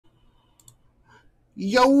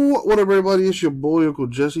Yo, what up, everybody? It's your boy, Uncle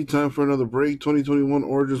Jesse. Time for another break. 2021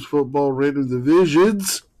 Origins Football Random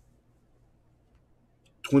Divisions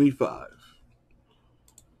 25.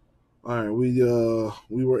 All right,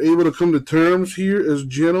 we were able to come to terms here as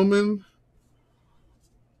gentlemen.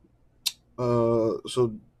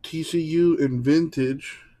 So TCU and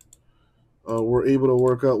Vintage were able to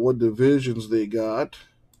work out what divisions they got,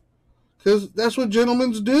 because that's what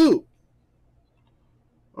gentlemen's do.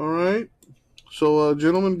 All right. So,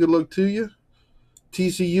 gentlemen, good luck to you.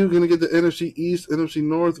 TCU going to get the NFC East, NFC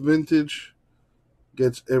North. Vintage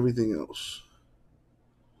gets everything else.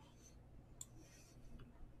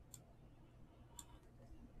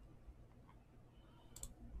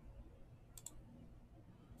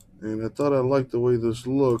 And I thought I liked the way this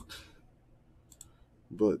looked,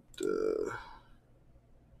 but yeah,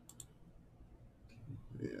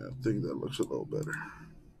 I think that looks a little better.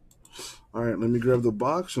 All right, let me grab the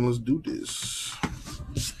box and let's do this.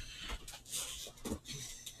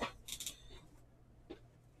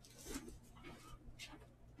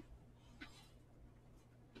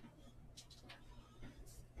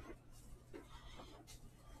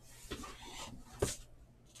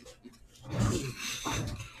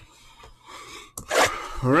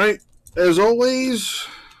 All right, as always,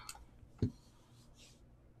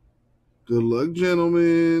 good luck,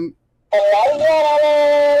 gentlemen.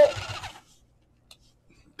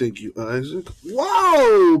 Thank you, Isaac.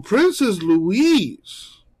 Wow, Princess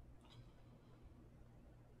Louise.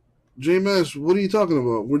 JMS, what are you talking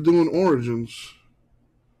about? We're doing Origins.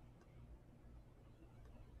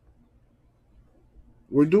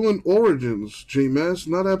 We're doing Origins, JMS,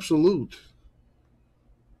 not Absolute.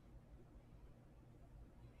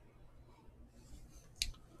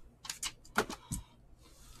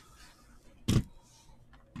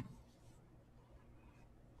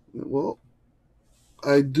 Well,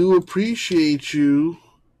 I do appreciate you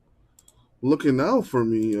looking out for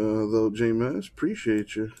me, though, JMS.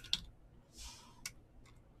 Appreciate you.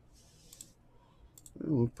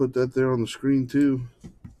 We'll put that there on the screen, too.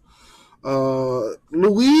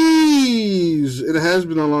 Louise, it has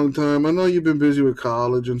been a long time. I know you've been busy with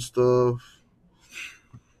college and stuff.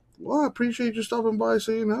 Well, I appreciate you stopping by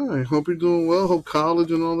saying hi. Hope you're doing well. Hope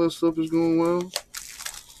college and all that stuff is going well.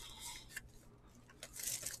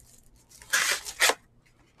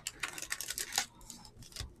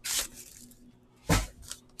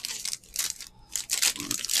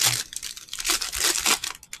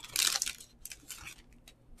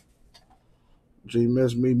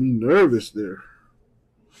 J-Mess made me nervous there.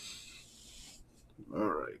 All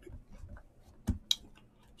right.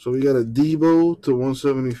 So we got a Debo to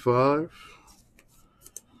 175.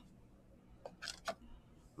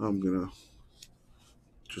 I'm going to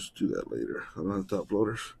just do that later. I don't have top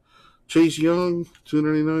loaders. Chase Young,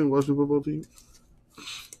 299, Washington football team.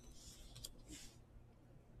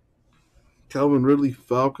 Calvin Ridley,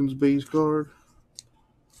 Falcons base card.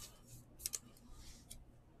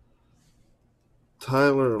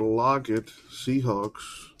 Tyler Lockett,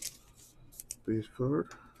 Seahawks base card.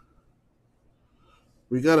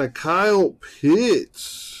 We got a Kyle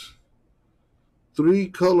Pitts,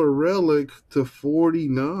 3-color relic to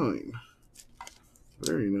 49.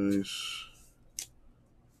 Very nice.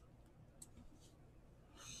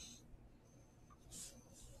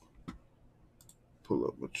 Pull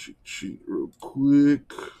up my cheat sheet real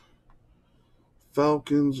quick.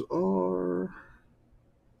 Falcons are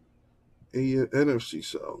NFC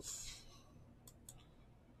South.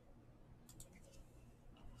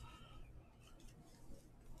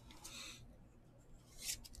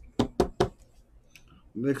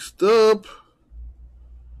 Next up,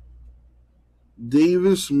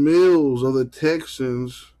 Davis Mills of the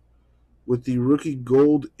Texans with the rookie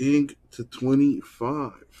gold ink to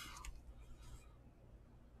 25.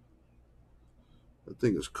 That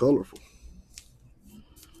thing is colorful.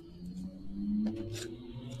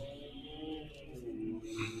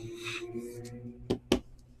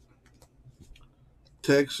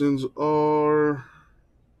 Texans are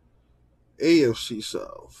AFC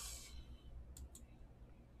South.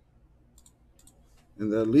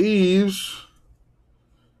 And that leaves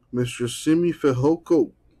Mr. Simi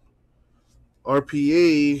Fehoko,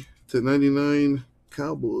 RPA to 99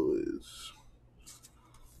 Cowboys.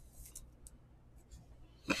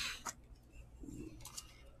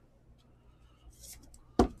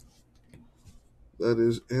 That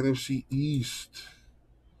is NFC East.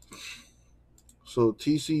 So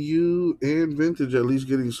TCU and Vintage at least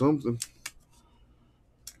getting something.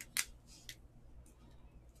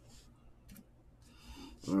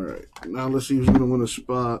 All right, now let's see who's going to win a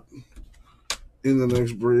spot in the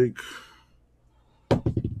next break.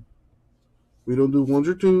 We don't do ones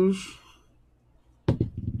or twos.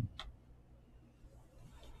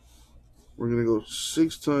 We're going to go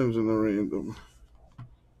 6 times in the random.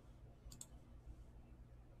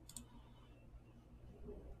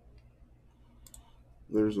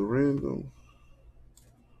 There's the random.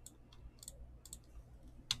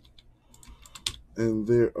 And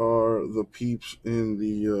there are the peeps in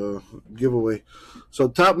the giveaway. So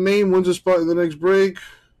top name wins a spot in the next break.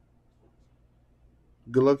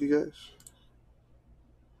 Good luck, you guys.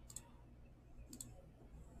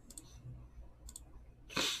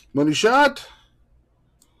 Money shot.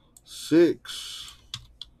 6.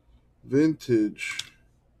 Vintage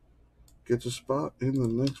gets a spot in the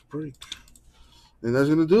next break. And that's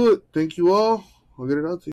going to do it. Thank you all. I'll get it out to you.